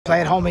Play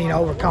at home,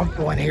 we're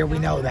comfortable in here. We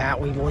know that.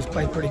 We've always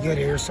played pretty good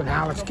here. So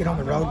now let's get on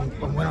the road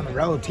and win on the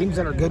road. Teams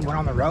that are good win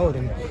on the road.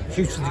 And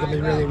Houston's going to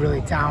be really,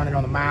 really talented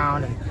on the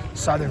mound. And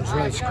Southern's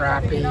really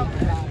scrappy.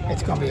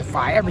 It's going to be a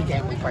fight. Every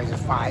game we play is a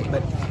fight.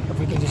 But if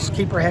we can just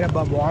keep our head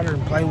above water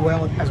and play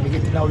well as we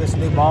get to know this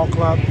new ball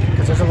club,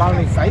 because there's a lot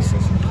of new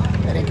faces,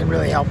 then it can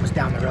really help us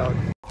down the road.